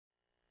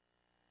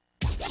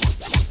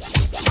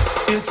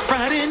It's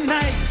Friday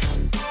night,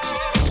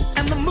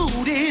 and the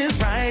mood is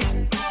right.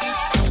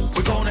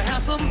 We're gonna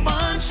have some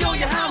fun, show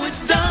you how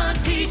it's done,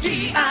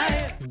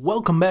 TGI.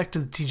 Welcome back to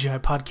the TGI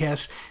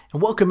Podcast,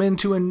 and welcome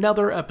into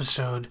another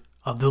episode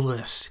of The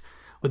List.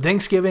 With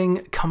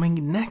Thanksgiving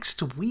coming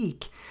next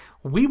week,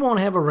 we won't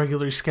have a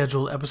regularly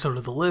scheduled episode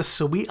of The List,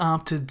 so we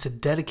opted to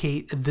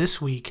dedicate this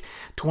week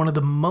to one of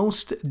the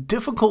most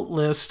difficult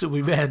lists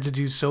we've had to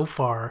do so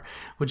far,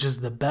 which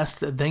is the best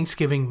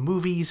Thanksgiving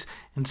movies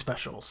and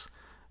specials.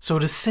 So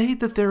to say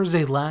that there is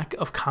a lack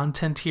of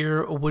content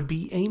here would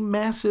be a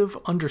massive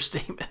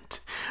understatement.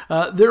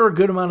 There are a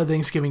good amount of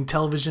Thanksgiving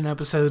television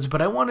episodes, but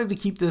I wanted to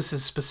keep this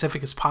as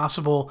specific as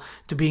possible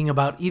to being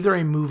about either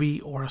a movie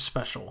or a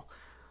special.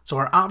 So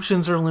our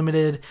options are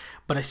limited,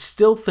 but I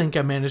still think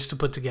I managed to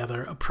put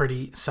together a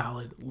pretty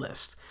solid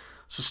list.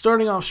 So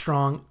starting off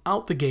strong,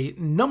 out the gate,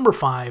 number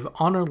 5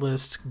 on our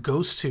list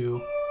goes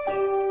to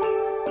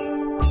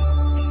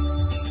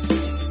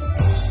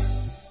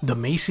the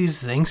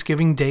Macy's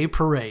Thanksgiving Day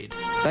Parade.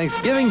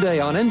 Thanksgiving Day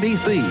on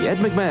NBC. Ed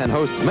McMahon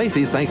hosts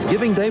Macy's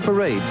Thanksgiving Day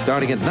Parade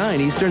starting at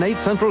 9 Eastern, 8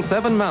 Central,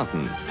 7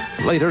 Mountain.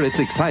 Later, it's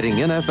exciting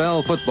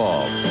NFL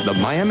football. The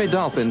Miami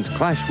Dolphins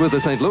clash with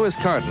the St. Louis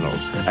Cardinals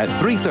at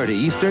 3:30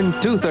 Eastern,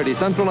 2:30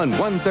 Central, and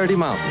 1:30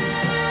 Mountain.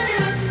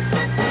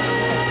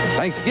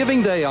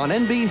 Thanksgiving Day on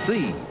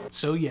NBC.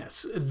 So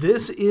yes,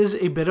 this is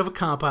a bit of a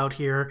cop-out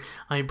here.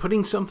 I'm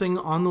putting something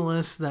on the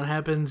list that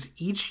happens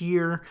each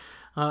year.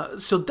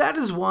 So that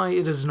is why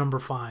it is number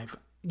 5.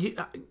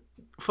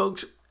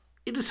 Folks,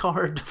 it is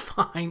hard to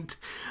find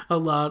a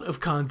lot of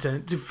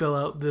content to fill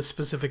out this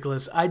specific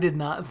list. I did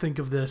not think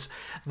of this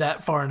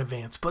that far in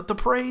advance, but the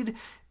parade,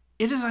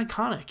 it is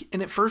iconic,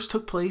 and it first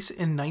took place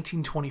in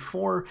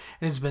 1924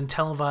 and has been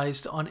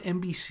televised on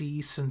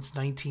NBC since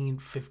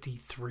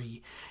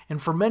 1953.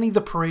 And for many, the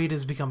parade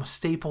has become a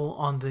staple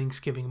on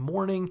Thanksgiving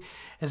morning,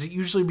 as it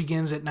usually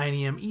begins at 9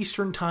 a.m.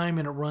 Eastern Time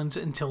and it runs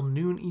until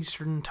noon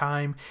Eastern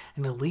Time,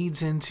 and it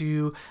leads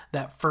into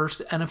that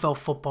first NFL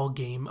football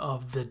game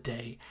of the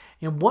day.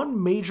 And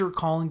one major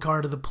calling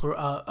card of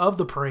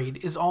the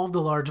parade is all of the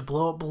large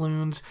blow-up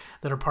balloons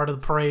that are part of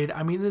the parade.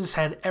 I mean, it has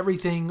had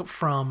everything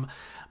from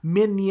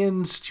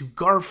Minions to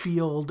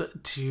Garfield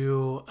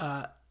to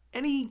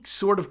any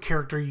sort of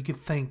character you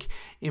could think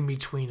in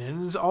between it.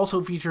 And it has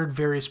also featured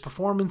various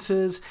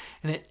performances,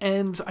 and it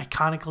ends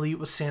iconically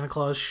with Santa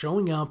Claus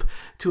showing up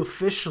to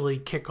officially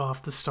kick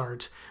off the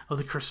start of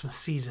the Christmas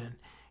season.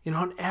 And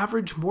on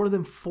average, more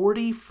than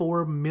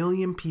 44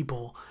 million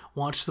people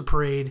watch the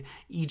parade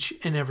each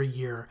and every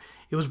year.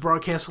 It was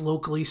broadcast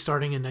locally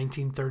starting in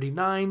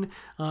 1939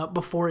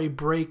 before a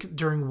break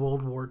during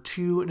World War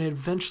II, and it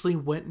eventually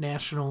went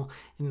national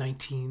in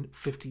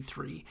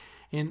 1953.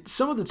 And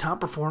some of the top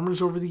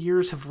performers over the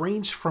years have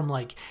ranged from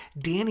like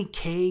Danny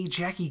Kaye,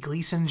 Jackie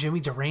Gleason, Jimmy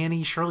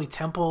Durante, Shirley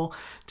Temple,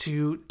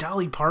 to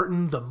Dolly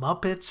Parton, The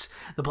Muppets,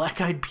 the Black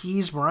Eyed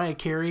Peas, Mariah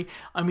Carey.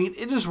 I mean,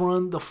 it has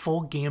run the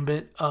full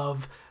gambit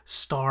of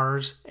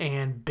stars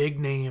and big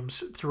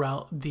names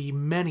throughout the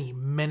many,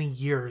 many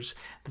years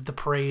that the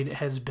parade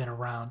has been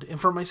around. And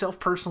for myself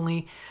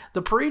personally,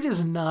 the parade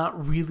has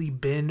not really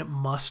been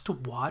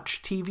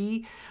must-watch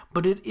TV,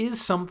 but it is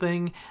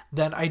something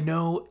that I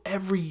know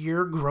every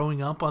year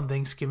growing up on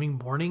Thanksgiving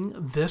morning,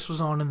 this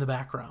was on in the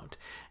background.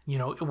 You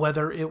know,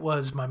 whether it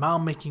was my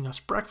mom making us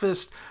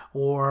breakfast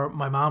or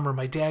my mom or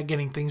my dad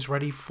getting things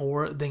ready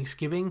for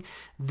Thanksgiving,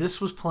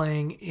 this was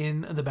playing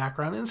in the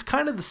background. And it's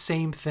kind of the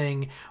same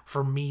thing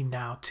for me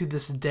now to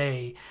this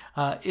day.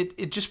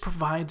 It just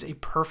provides a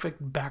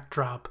perfect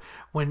backdrop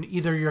when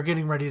either you're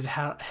getting ready to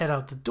head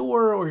out the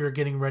door or you're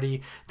getting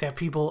ready to have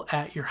people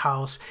at your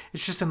house.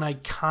 It's just an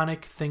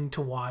iconic thing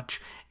to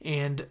watch.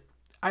 And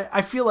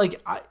I feel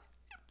like I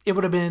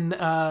would have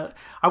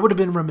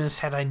been remiss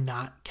had I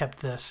not kept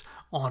this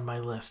on my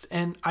list.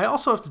 And I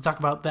also have to talk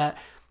about that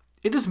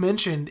it is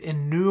mentioned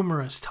in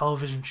numerous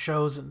television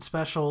shows and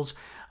specials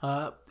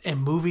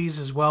and movies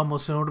as well,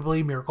 most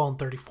notably Miracle on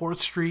 34th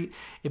Street.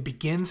 It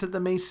begins at the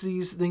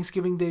Macy's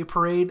Thanksgiving Day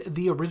Parade.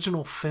 The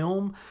original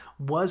film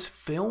was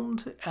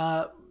filmed,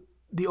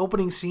 the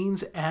opening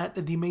scenes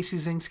at the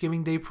Macy's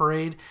Thanksgiving Day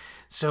Parade.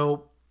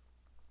 So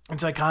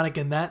it's iconic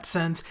in that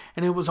sense,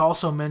 and it was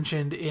also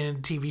mentioned in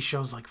TV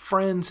shows like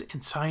Friends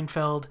and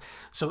Seinfeld.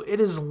 So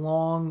it has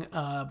long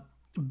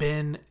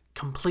been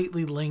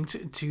completely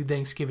linked to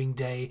Thanksgiving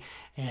Day,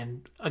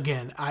 and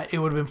again, it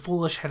would have been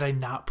foolish had I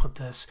not put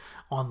this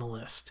on the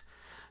list.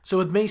 So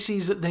with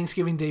Macy's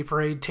Thanksgiving Day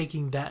Parade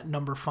taking that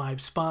number 5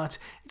 spot,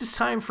 it is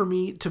time for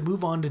me to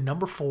move on to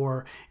number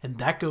 4, and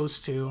that goes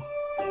to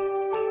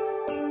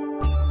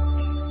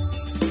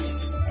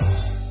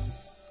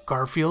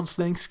Garfield's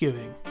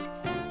Thanksgiving.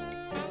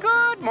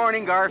 Good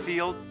morning,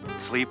 Garfield.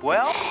 Sleep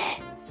well?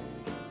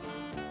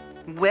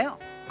 Well,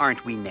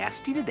 aren't we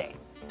nasty today?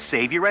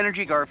 Save your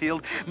energy,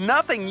 Garfield.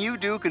 Nothing you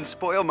do can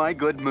spoil my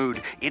good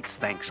mood. It's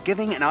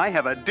Thanksgiving, and I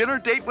have a dinner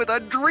date with a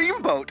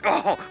dreamboat.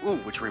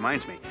 Which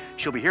reminds me,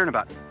 she'll be here in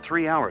about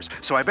 3 hours,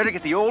 so I better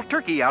get the old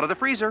turkey out of the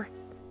freezer.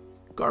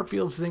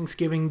 Garfield's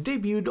Thanksgiving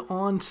debuted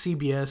on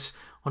CBS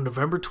on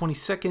November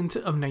 22nd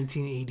of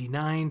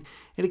 1989,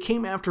 and it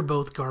came after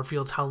both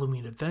Garfield's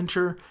Halloween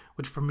Adventure,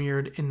 which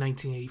premiered in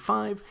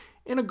 1985,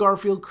 and A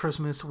Garfield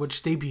Christmas,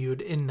 which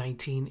debuted in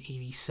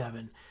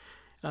 1987.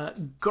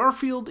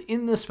 Garfield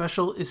in this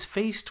special is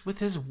faced with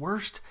his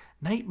worst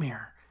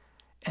nightmare,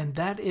 and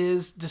that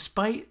is,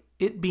 despite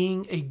it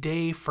being a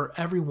day for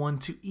everyone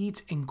to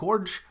eat and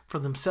gorge for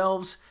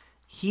themselves,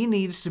 he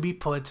needs to be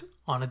put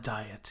on a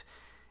diet.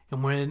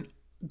 And when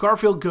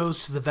Garfield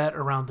goes to the vet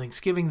around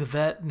Thanksgiving, the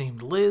vet,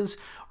 named Liz,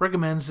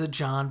 recommends that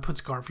John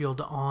puts Garfield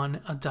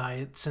on a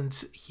diet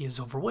since he is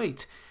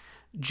overweight.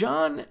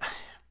 John,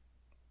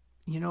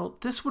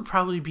 this would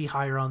probably be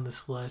higher on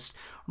this list,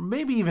 or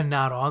maybe even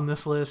not on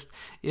this list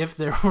if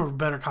there were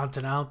better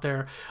content out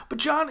there. But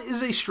John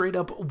is a straight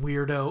up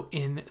weirdo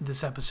in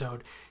this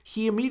episode.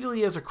 He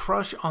immediately has a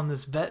crush on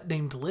this vet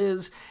named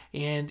Liz,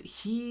 and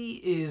he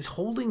is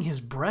holding his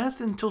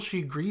breath until she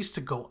agrees to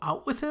go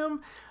out with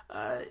him.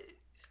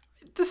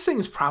 This thing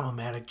is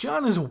problematic.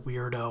 John is a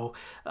weirdo.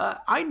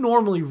 I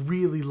normally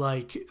really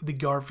like the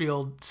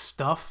Garfield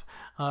stuff,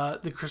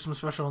 the Christmas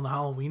special and the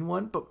Halloween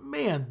one, but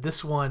man,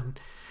 this one,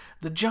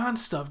 the John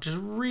stuff just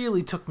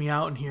really took me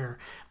out in here.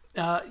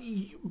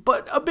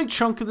 But a big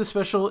chunk of the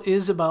special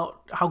is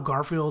about how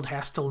Garfield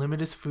has to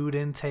limit his food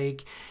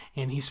intake,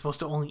 and he's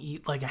supposed to only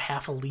eat like a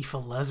half a leaf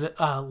of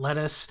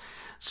lettuce.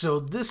 So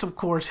this, of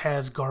course,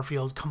 has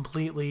Garfield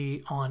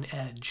completely on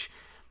edge.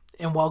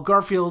 And while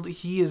Garfield,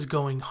 he is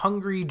going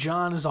hungry,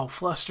 John is all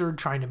flustered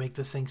trying to make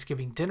this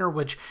Thanksgiving dinner,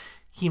 which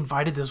he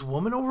invited this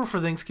woman over for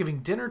Thanksgiving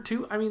dinner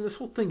too. I mean, this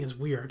whole thing is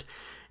weird.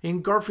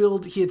 In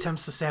Garfield, he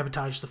attempts to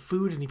sabotage the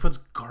food, and he puts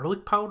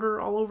garlic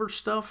powder all over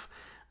stuff,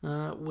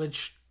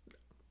 which,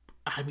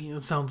 I mean,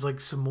 it sounds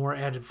like some more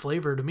added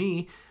flavor to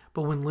me.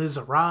 But when Liz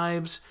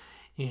arrives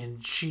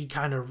and she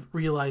kind of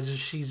realizes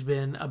she's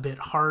been a bit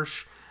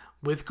harsh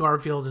with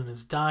Garfield and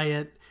his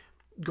diet,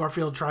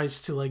 Garfield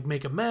tries to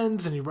make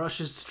amends, and he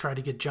rushes to try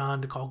to get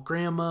John to call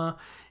Grandma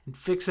and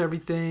fix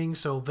everything.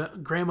 So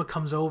Grandma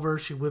comes over,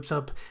 she whips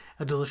up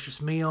a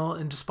delicious meal,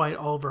 and despite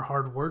all of her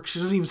hard work, she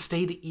doesn't even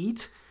stay to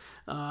eat.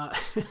 And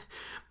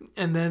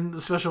then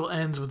the special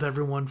ends with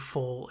everyone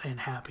full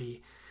and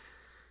happy.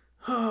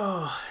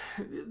 Oh,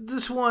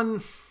 this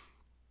one,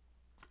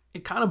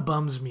 it kind of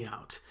bums me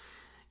out.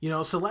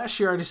 So last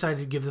year I decided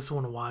to give this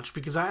one a watch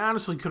because I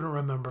honestly couldn't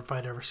remember if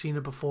I'd ever seen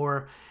it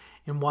before.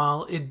 And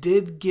while it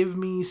did give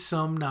me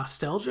some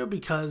nostalgia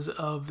because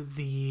of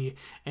the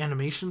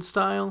animation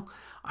style,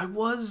 I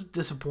was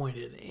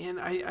disappointed. And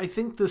I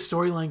think the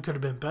storyline could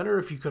have been better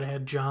if you could have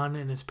had John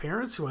and his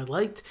parents, who I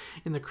liked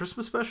in the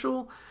Christmas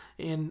special.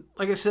 And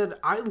like I said,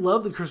 I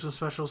love the Christmas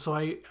special, so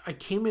I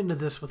came into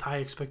this with high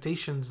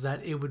expectations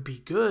that it would be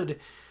good,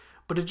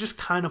 but it just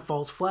kind of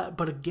falls flat.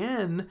 But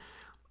again,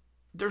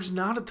 there's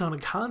not a ton of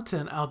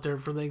content out there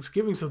for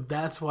Thanksgiving, so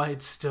that's why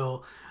it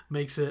still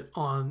makes it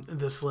on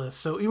this list.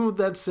 So even with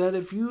that said,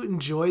 if you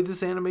enjoy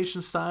this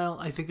animation style,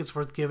 I think it's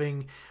worth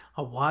giving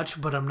a watch,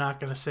 but I'm not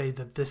going to say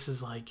that this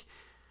is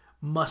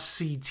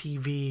must-see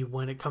TV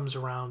when it comes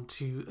around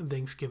to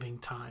Thanksgiving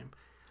time.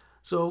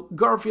 So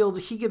Garfield,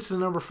 he gets the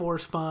number 4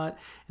 spot,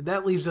 and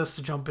that leaves us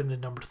to jump into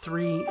number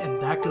 3, and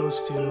that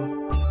goes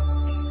to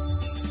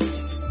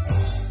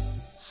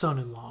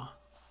Son-in-Law.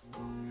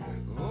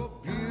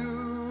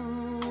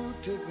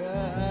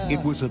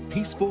 It was a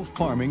peaceful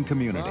farming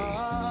community.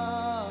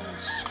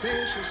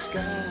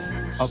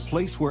 A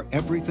place where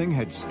everything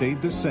had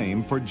stayed the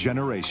same for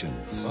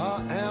generations.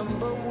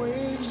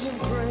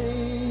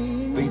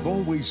 They've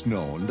always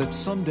known that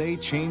someday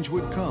change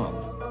would come,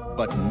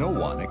 but no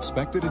one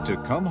expected it to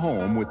come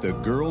home with the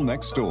girl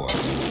next door.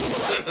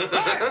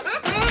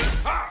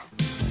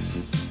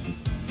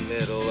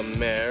 Middle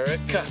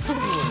America. Who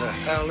the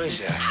hell is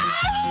that?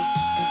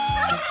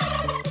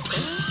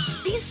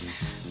 He's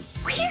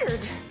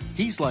weird.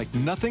 He's like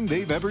nothing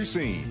they've ever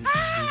seen.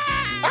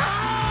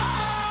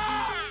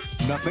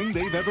 Nothing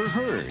they've ever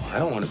heard. I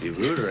don't want to be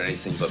rude or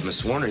anything, but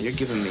Miss Warner, you're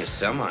giving me a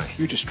semi.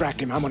 You distract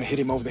him, I'm gonna hit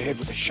him over the head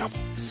with a shovel.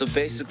 So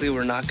basically,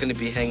 we're not going to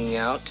be hanging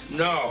out?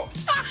 No.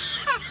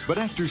 But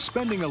after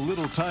spending a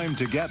little time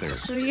together...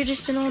 So you're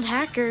just an old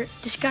hacker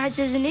disguised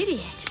as an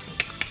idiot.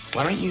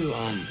 Why don't you,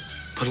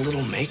 put a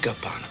little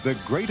makeup on him? The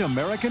great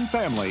American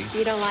family...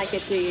 You don't like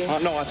it, do you?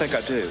 No, I think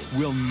I do.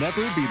 ...will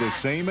never be the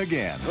same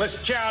again.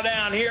 Let's chow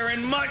down here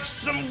and munch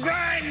some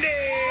grinding!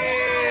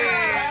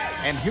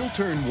 And he'll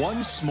turn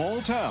one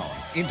small town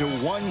into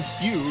one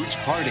huge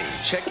party.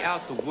 Check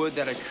out the wood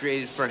that I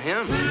created for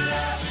him.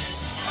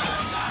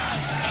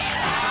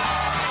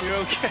 You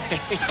okay?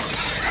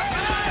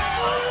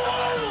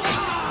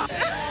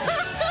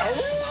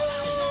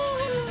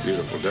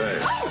 Beautiful day.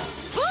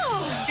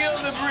 Kill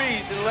the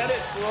breeze and let it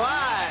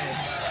fly.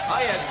 Oh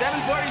yeah,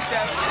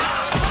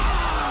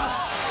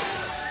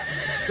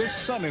 747. The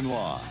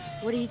Son-in-Law.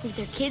 What do you think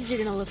their kids are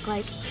gonna look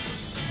like?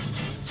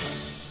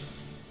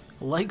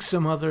 Like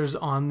some others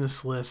on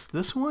this list,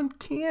 this one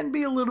can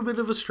be a little bit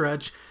of a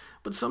stretch,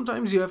 but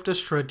sometimes you have to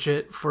stretch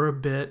it for a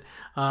bit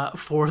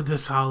for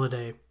this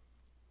holiday.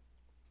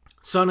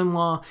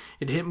 Son-in-Law,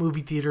 it hit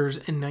movie theaters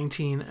in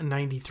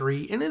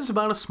 1993 and is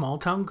about a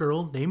small-town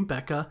girl named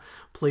Becca,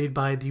 played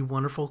by the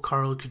wonderful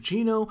Carla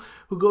Gugino,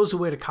 who goes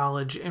away to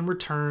college and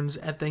returns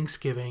at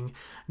Thanksgiving,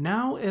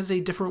 now as a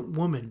different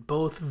woman,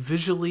 both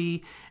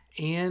visually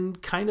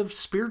and kind of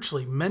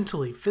spiritually,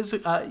 mentally,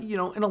 physically,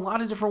 in a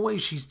lot of different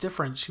ways. She's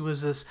different. She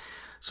was this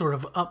sort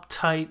of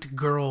uptight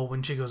girl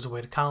when she goes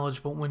away to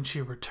college, but when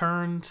she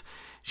returns,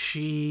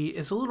 she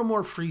is a little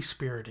more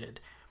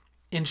free-spirited.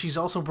 And she's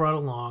also brought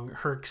along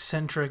her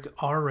eccentric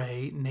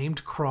R.A.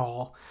 named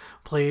Crawl,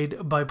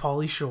 played by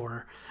Pauly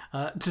Shore,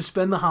 to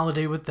spend the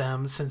holiday with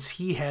them since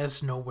he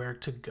has nowhere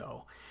to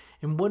go.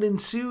 And what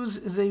ensues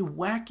is a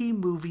wacky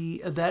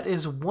movie that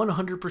is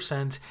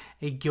 100%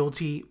 a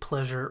guilty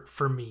pleasure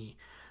for me.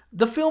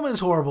 The film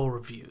has horrible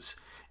reviews.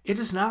 It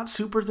is not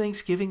super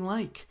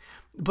Thanksgiving-like,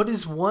 but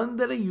is one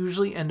that I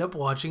usually end up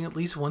watching at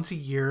least once a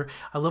year.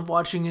 I love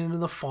watching it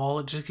in the fall.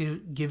 It just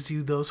gives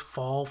you those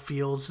fall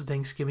feels,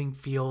 Thanksgiving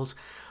feels.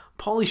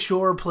 Pauly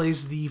Shore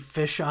plays the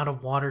fish out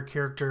of water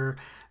character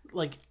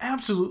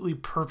absolutely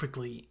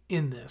perfectly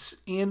in this.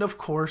 And of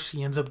course,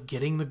 he ends up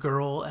getting the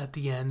girl at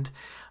the end.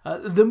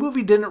 The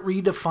movie didn't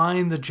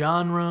redefine the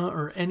genre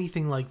or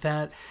anything like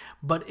that,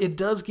 but it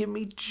does give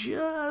me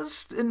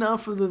just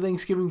enough of the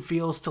Thanksgiving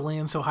feels to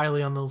land so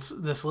highly on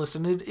this list.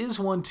 And it is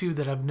one, too,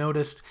 that I've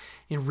noticed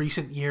in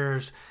recent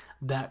years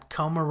that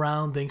come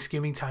around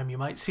Thanksgiving time. You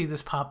might see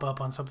this pop up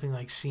on something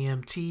like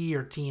CMT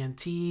or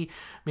TNT,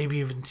 maybe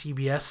even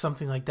TBS,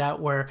 something like that,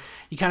 where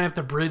you kind of have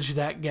to bridge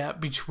that gap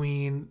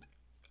between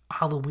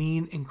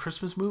Halloween and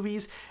Christmas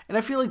movies, and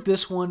I feel like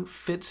this one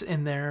fits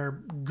in there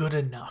good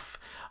enough.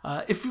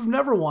 If you've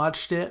never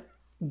watched it,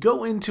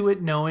 go into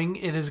it knowing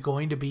it is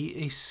going to be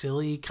a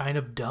silly, kind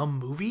of dumb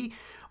movie,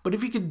 but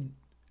if you could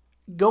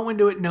go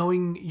into it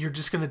knowing you're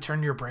just going to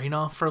turn your brain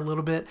off for a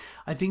little bit,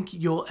 I think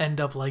you'll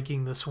end up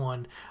liking this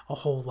one a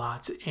whole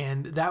lot,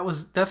 and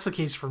that's the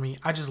case for me.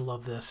 I just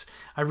love this.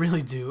 I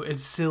really do.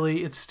 It's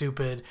silly, it's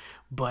stupid,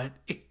 but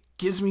it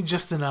gives me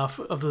just enough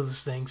of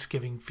those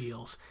Thanksgiving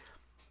feels.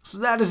 So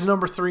that is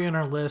number 3 on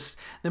our list.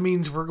 That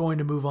means we're going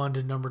to move on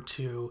to number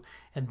 2,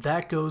 and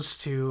that goes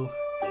to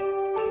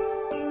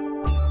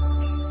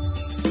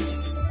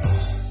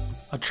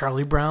A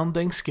Charlie Brown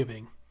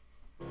Thanksgiving.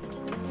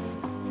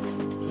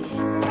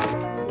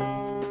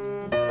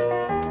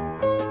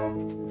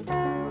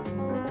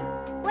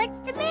 What's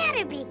the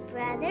matter, big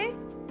brother?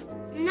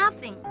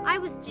 Nothing. I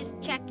was just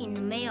checking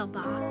the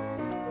mailbox.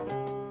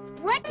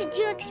 What did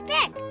you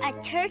expect? A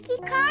turkey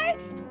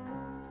card?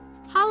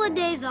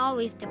 Holidays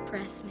always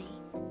depress me.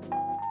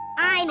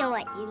 I know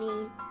what you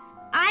mean.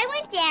 I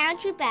went down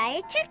to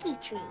buy a turkey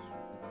tree,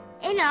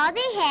 and all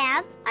they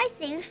have are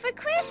things for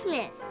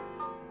Christmas.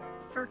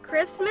 For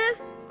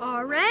Christmas?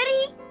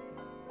 Already?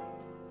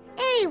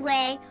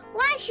 Anyway,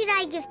 why should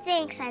I give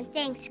thanks on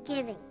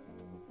Thanksgiving?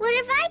 What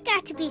have I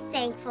got to be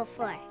thankful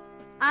for?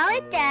 All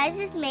it does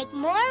is make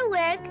more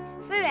work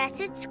for us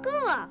at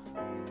school.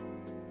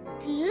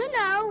 Do you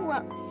know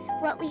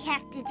what we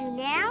have to do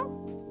now?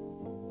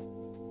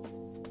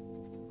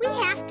 We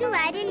have to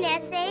write an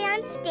essay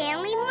on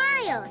Stanley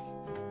Miles.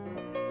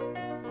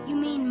 You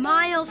mean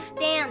Miles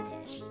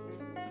Standish?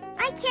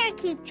 I can't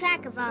keep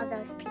track of all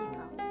those people.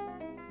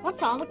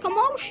 What's all the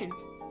commotion?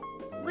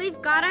 We've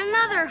got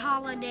another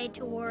holiday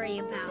to worry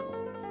about.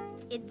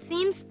 It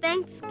seems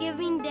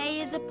Thanksgiving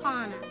Day is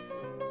upon us.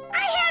 I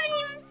haven't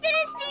even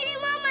finished eating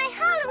all my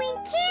Halloween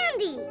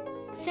candy.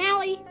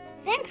 Sally,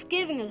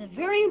 Thanksgiving is a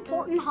very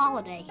important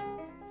holiday.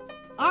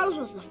 Ours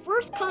was the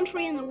first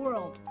country in the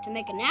world to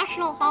make a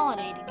national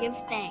holiday to give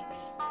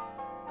thanks.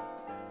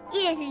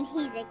 Isn't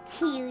he the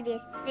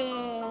cutest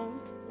thing?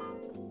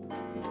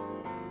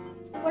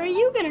 What are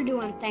you going to do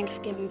on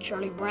Thanksgiving,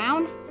 Charlie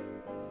Brown?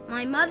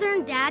 My mother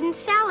and dad and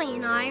Sally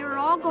and I are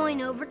all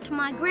going over to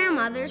my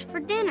grandmother's for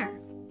dinner.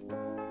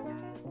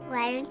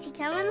 Why don't you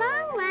come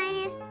along,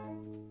 Linus?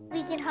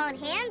 We can hold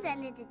hands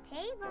under the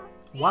table.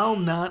 While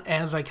not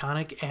as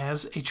iconic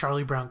as A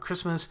Charlie Brown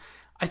Christmas,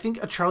 I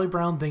think A Charlie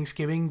Brown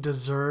Thanksgiving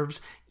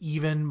deserves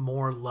even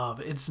more love.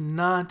 It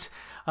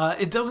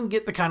doesn't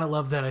get the kind of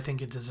love that I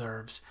think it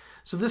deserves.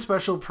 So this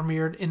special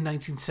premiered in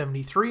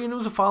 1973, and it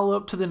was a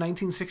follow-up to the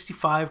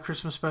 1965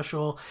 Christmas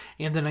special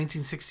and the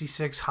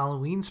 1966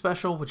 Halloween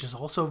special, which is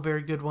also a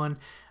very good one.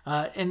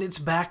 And it's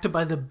backed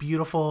by the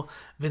beautiful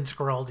Vince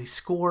Guaraldi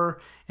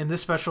score, and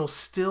this special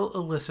still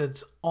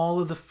elicits all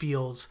of the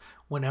feels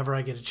whenever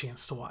I get a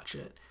chance to watch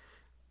it.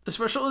 The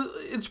special,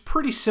 it's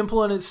pretty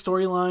simple in its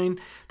storyline.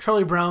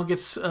 Charlie Brown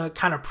gets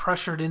kind of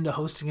pressured into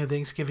hosting a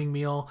Thanksgiving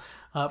meal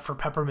for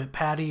Peppermint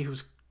Patty,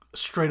 who's a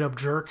straight up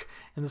jerk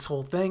in this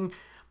whole thing.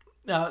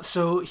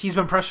 So he's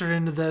been pressured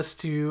into this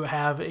to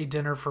have a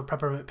dinner for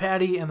Peppermint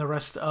Patty and the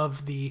rest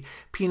of the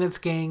Peanuts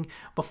gang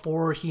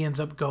before he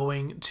ends up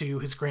going to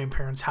his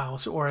grandparents'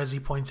 house, or as he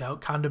points out,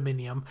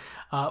 condominium,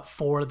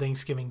 for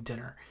Thanksgiving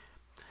dinner.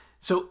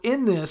 So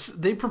in this,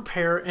 they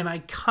prepare an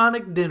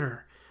iconic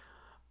dinner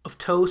of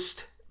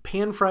toast,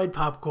 pan-fried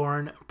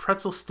popcorn,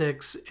 pretzel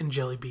sticks, and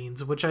jelly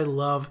beans, which I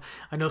love.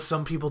 I know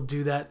some people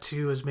do that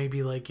too as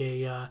maybe like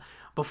a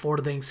before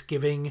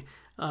Thanksgiving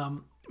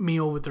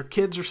meal with their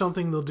kids or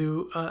something. They'll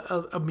do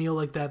a meal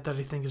like that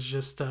I think is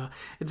just,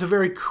 it's a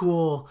very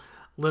cool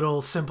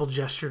little simple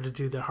gesture to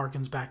do that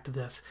harkens back to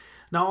this.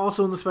 Now,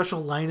 also in the special,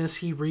 Linus,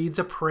 he reads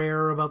a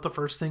prayer about the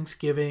first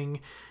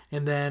Thanksgiving,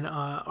 and then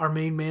our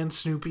main man,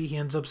 Snoopy, he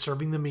ends up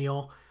serving the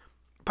meal.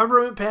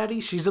 Peppermint Patty,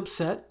 she's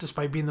upset,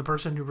 despite being the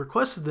person who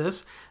requested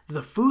this,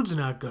 the food's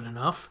not good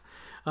enough.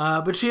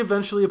 But she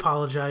eventually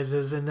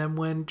apologizes, and then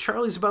when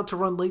Charlie's about to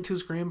run late to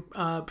his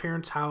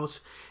grandparents' house,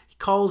 he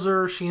calls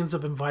her. She ends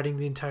up inviting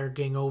the entire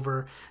gang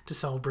over to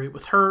celebrate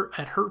with her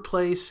at her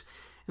place.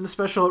 In the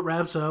special, it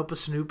wraps up with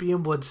Snoopy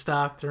and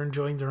Woodstock. They're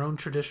enjoying their own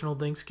traditional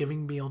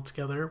Thanksgiving meal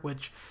together,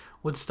 which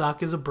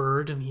Woodstock is a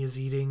bird, and he is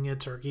eating a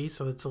turkey,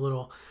 so it's a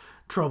little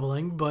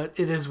troubling, but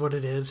it is what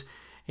it is.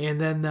 And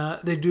then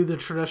they do the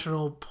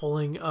traditional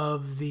pulling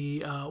of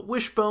the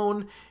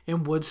wishbone,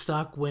 and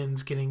Woodstock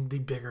wins, getting the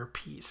bigger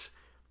piece.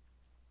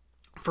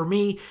 For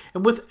me,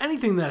 and with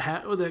anything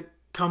that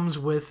comes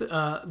with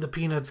the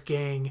Peanuts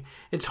gang,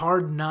 it's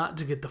hard not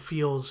to get the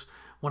feels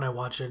when I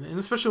watch it, and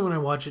especially when I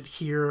watch it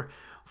here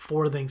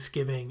for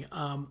Thanksgiving.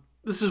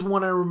 This is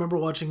one I remember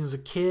watching as a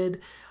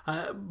kid,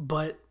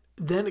 but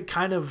then it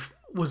kind of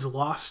was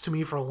lost to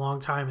me for a long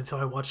time until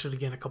I watched it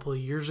again a couple of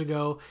years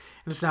ago,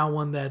 and it's now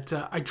one that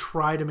I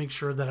try to make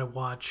sure that I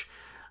watch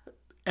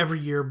every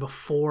year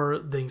before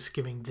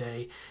Thanksgiving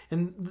Day.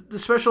 And the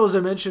special, as I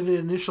mentioned,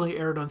 it initially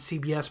aired on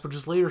CBS, but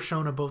was later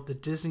shown on both the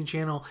Disney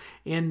Channel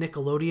and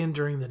Nickelodeon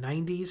during the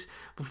 90s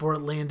before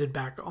it landed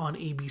back on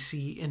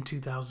ABC in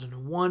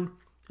 2001.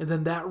 And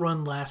then that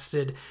run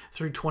lasted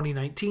through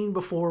 2019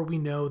 before we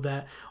know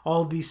that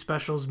all of these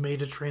specials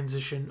made a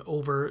transition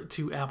over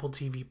to Apple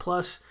TV+.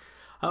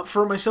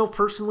 For myself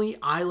personally,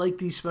 I like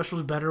these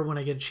specials better when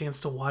I get a chance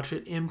to watch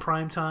it in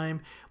prime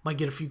time. Might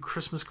get a few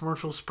Christmas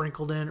commercials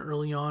sprinkled in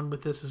early on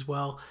with this as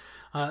well.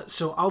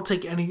 So I'll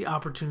take any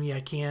opportunity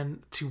I can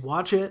to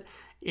watch it,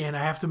 and I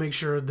have to make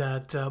sure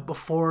that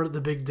before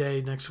the big day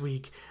next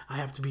week, I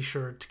have to be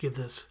sure to give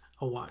this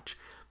a watch.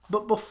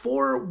 But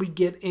before we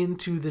get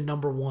into the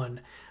number one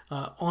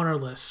on our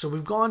list, so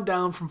we've gone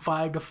down from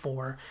 5 to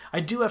 4, I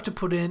do have to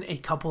put in a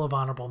couple of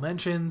honorable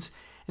mentions.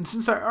 And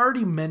since I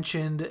already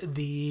mentioned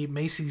the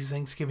Macy's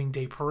Thanksgiving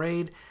Day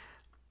Parade,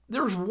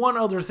 there's one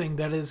other thing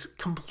that is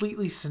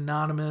completely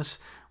synonymous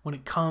when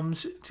it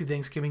comes to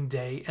Thanksgiving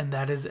Day, and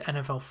that is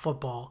NFL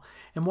football,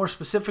 and more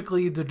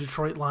specifically the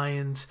Detroit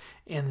Lions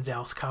and the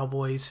Dallas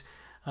Cowboys.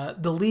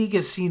 The league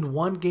has seen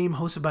one game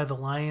hosted by the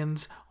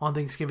Lions on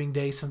Thanksgiving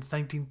Day since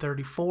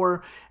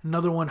 1934,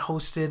 another one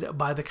hosted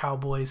by the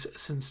Cowboys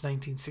since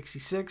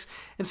 1966,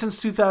 and since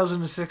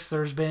 2006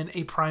 there's been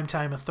a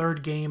primetime, a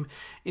third game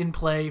in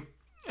play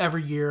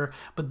every year,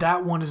 but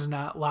that one is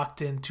not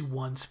locked into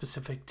one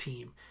specific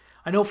team.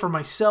 I know for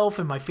myself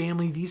and my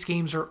family, these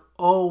games are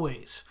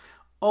always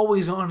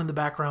on in the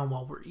background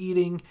while we're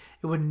eating.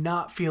 It would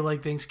not feel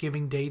like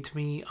Thanksgiving Day to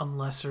me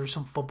unless there's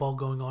some football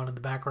going on in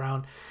the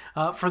background.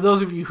 For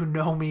those of you who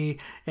know me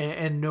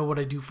and know what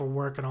I do for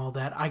work and all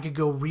that, I could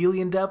go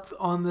really in depth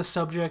on this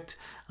subject,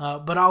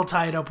 but I'll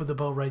tie it up with a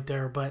bow right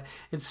there. But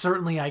it's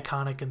certainly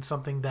iconic and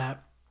something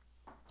that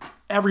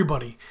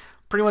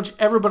pretty much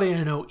everybody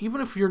I know,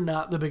 even if you're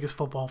not the biggest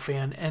football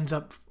fan, ends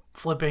up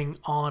flipping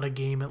on a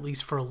game at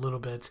least for a little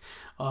bit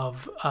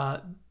of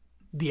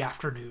the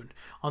afternoon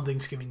on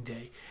Thanksgiving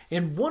Day.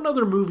 And one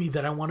other movie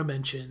that I want to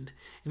mention,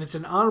 and it's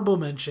an honorable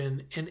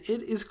mention, and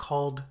it is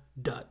called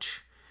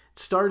Dutch. It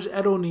stars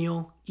Ed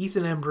O'Neill,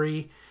 Ethan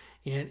Embry,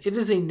 and it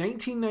is a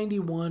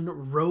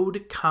 1991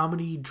 road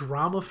comedy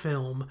drama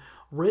film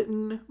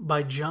written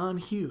by John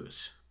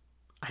Hughes.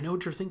 I know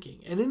what you're thinking.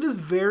 And it is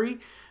very,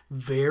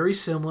 very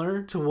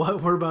similar to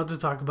what we're about to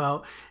talk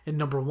about in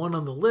number one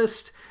on the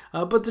list.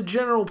 But the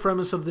general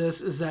premise of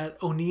this is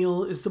that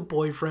O'Neill is the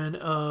boyfriend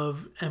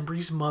of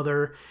Embry's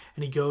mother,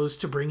 and he goes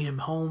to bring him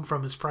home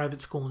from his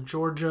private school in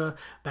Georgia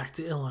back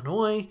to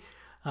Illinois.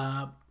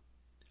 I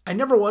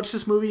never watched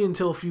this movie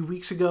until a few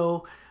weeks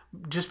ago,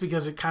 just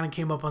because it kind of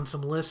came up on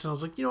some lists, and I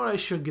was like, you know what, I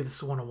should give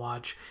this one a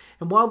watch.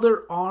 And while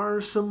there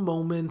are some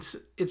moments,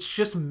 it's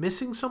just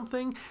missing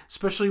something,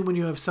 especially when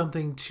you have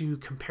something to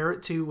compare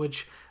it to,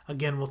 which,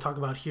 again, we'll talk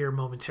about here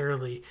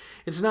momentarily.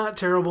 It's not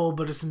terrible,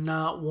 but it's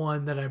not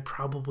one that I'd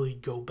probably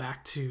go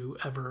back to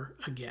ever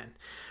again.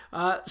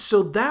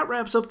 So that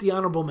wraps up the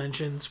honorable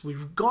mentions.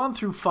 We've gone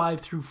through 5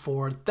 through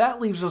 4.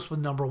 That leaves us with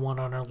number 1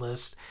 on our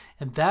list,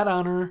 and that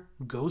honor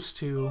goes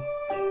to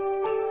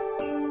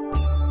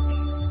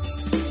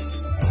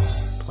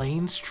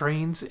Planes,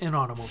 Trains, and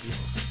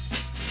Automobiles.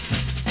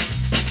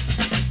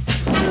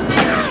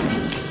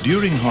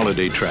 During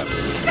holiday travel,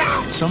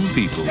 some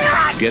people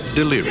get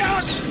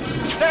delirious.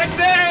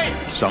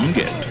 Some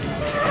get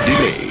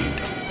delayed.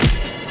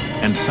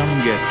 And some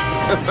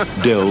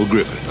get Del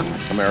Griffin.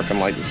 American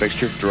Light and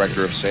Fixture,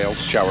 Director of Sales,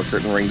 Shower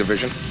Curtain Ring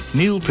Division.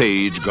 Neil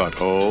Page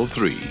got all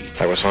 3.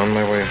 I was on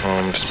my way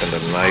home to spend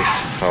a nice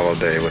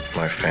holiday with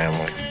my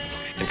family.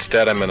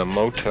 Instead, I'm in a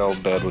motel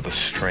bed with a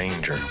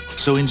stranger.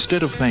 So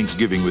instead of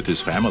Thanksgiving with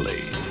his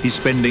family, he's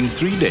spending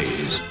 3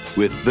 days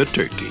with the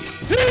turkey.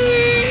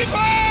 Viva!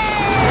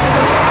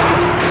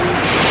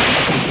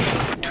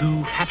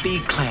 fluffy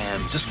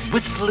clams just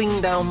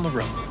whistling down the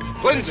road.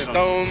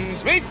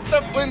 Flintstones, meet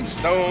the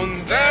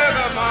Flintstones, they're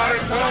the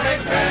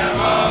Marconi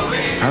family.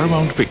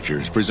 Paramount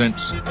Pictures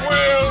presents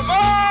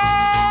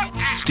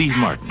Steve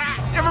Martin.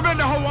 You ever been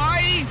to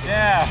Hawaii?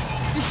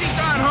 Yeah. You see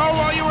Don Ho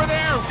while you were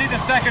there? See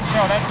the second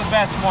show, that's the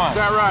best one. Is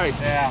that right?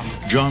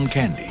 Yeah. John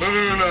Candy.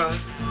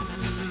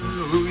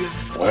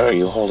 Why are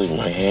you holding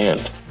my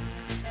hand?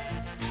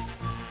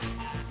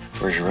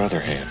 Where's your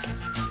other hand?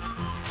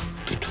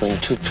 Between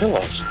two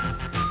pillows.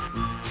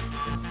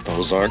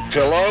 Those aren't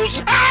pillows.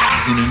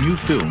 In a new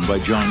film by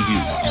John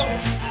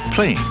Hughes.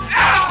 Planes,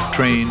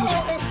 trains,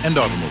 and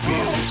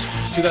automobiles.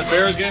 See that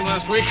Bears game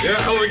last week? Yeah,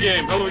 hell of a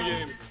game, hell of a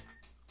game.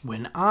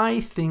 When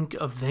I think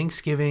of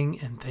Thanksgiving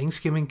and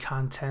Thanksgiving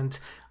content,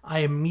 I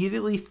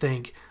immediately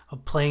think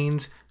of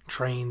planes,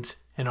 trains,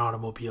 and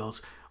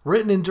automobiles.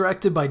 Written and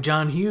directed by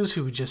John Hughes,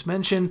 who we just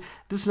mentioned,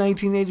 this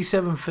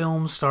 1987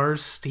 film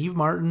stars Steve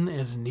Martin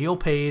as Neil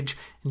Page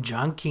and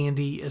John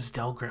Candy as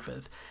Del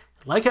Griffith.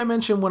 Like I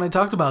mentioned when I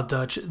talked about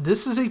Dutch,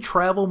 this is a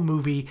travel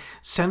movie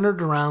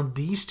centered around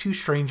these two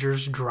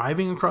strangers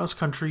driving across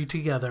country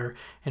together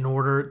in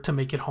order to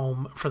make it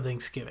home for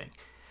Thanksgiving.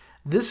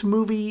 This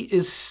movie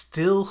is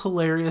still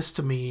hilarious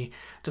to me,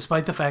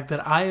 despite the fact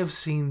that I have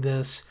seen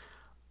this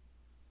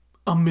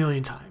a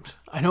million times.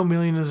 I know a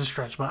million is a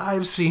stretch, but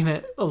I've seen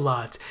it a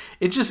lot.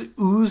 It just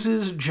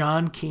oozes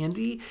John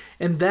Candy,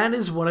 and that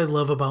is what I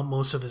love about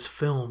most of his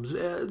films.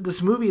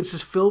 This movie, it's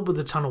just filled with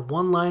a ton of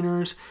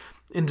one-liners,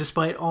 and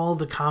despite all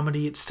the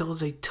comedy, it still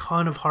has a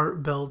ton of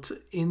heart built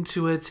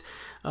into it.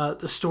 The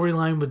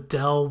storyline with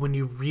Del, when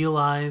you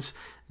realize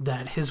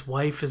that his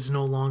wife is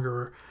no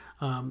longer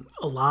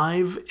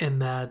alive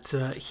and that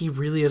he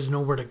really has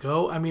nowhere to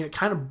go. I mean,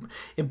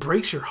 it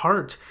breaks your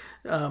heart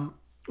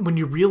when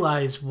you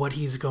realize what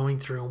he's going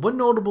through. And one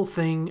notable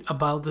thing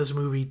about this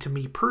movie to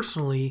me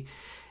personally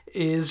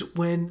is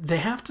when they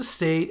have to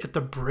stay at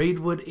the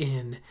Braidwood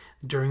Inn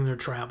during their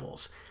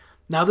travels.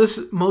 Now,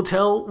 this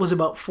motel was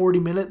about 40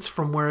 minutes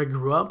from where I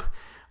grew up,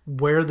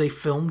 where they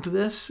filmed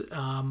this,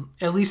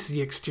 at least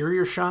the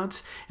exterior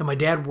shots. And my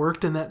dad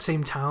worked in that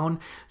same town,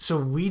 so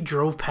we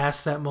drove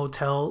past that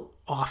motel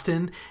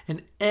often.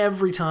 And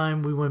every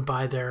time we went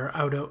by there,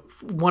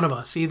 one of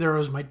us, either it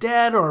was my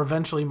dad or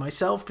eventually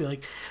myself, be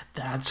like,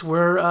 that's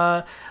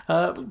where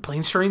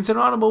Planes, Trains, and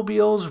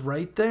Automobiles,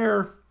 right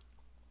there.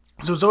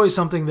 So it's always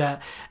something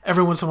that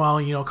every once in a while,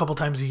 a couple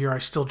times a year, I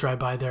still drive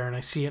by there and I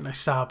see it and I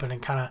stop and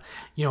it kind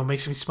of,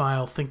 makes me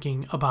smile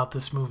thinking about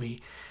this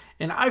movie.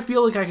 And I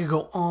feel like I could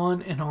go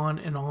on and on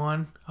and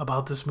on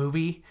about this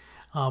movie.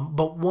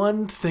 But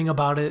one thing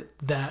about it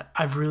that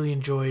I've really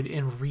enjoyed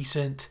in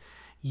recent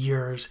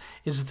years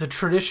is the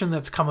tradition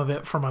that's come of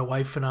it for my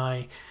wife and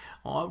I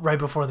right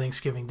before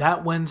Thanksgiving.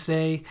 That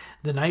Wednesday,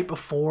 the night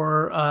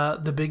before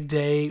the big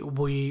day,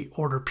 we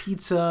order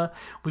pizza,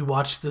 we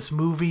watch this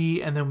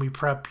movie, and then we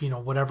prep,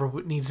 whatever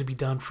needs to be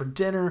done for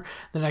dinner,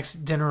 the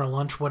next dinner or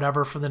lunch,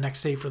 whatever, for the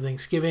next day for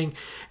Thanksgiving.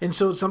 And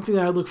so it's something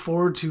that I look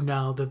forward to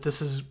now that this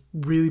has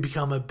really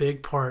become a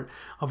big part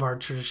of our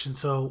tradition.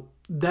 So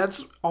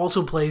that's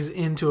also plays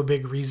into a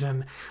big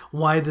reason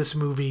why this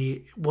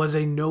movie was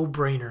a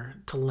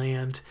no-brainer to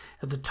land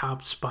at the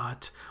top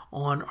spot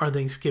on our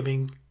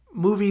Thanksgiving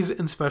movies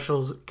and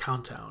specials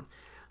countdown.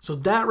 So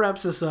that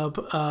wraps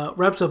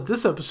up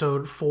this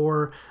episode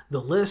for the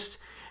list.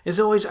 As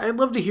always, I'd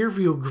love to hear if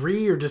you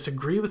agree or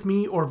disagree with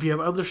me, or if you have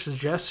other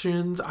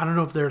suggestions. I don't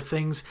know if there are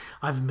things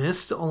I've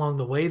missed along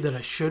the way that I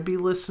should be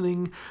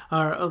listening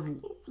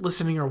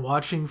or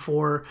watching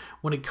for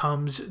when it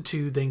comes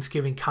to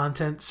Thanksgiving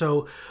content.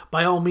 So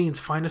by all means,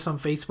 find us on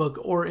Facebook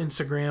or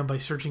Instagram by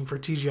searching for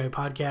TGI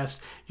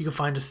Podcast. You can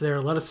find us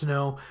there. Let us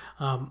know.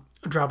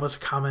 Drop us a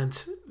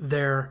comment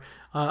there.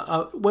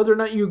 Whether or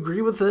not you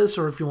agree with this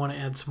or if you want to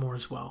add some more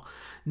as well.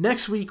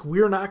 Next week,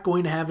 we're not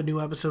going to have a new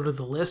episode of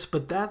The List,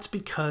 but that's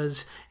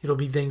because it'll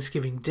be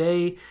Thanksgiving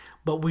Day,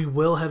 but we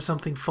will have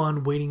something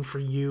fun waiting for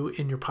you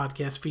in your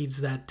podcast feeds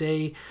that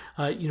day.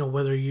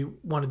 Whether you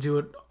want to do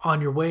it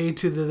on your way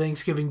to the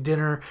Thanksgiving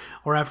dinner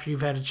or after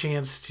you've had a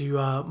chance to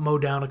mow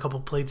down a couple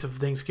plates of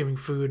Thanksgiving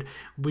food,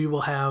 we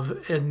will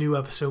have a new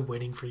episode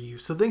waiting for you.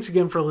 So thanks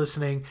again for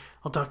listening.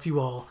 I'll talk to you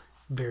all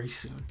very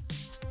soon.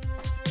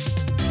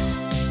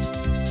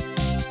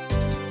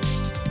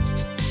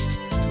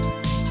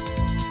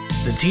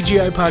 The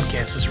TGI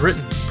Podcast is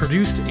written,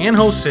 produced, and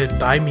hosted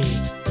by me,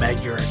 Matt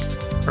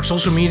Urich. Our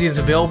social media is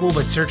available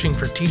by searching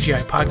for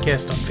TGI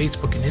Podcast on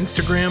Facebook and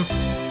Instagram.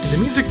 And the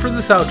music for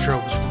this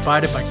outro was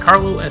provided by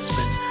Carlo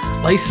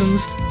Espin,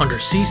 licensed under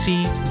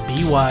CC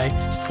BY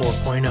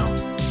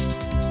 4.0.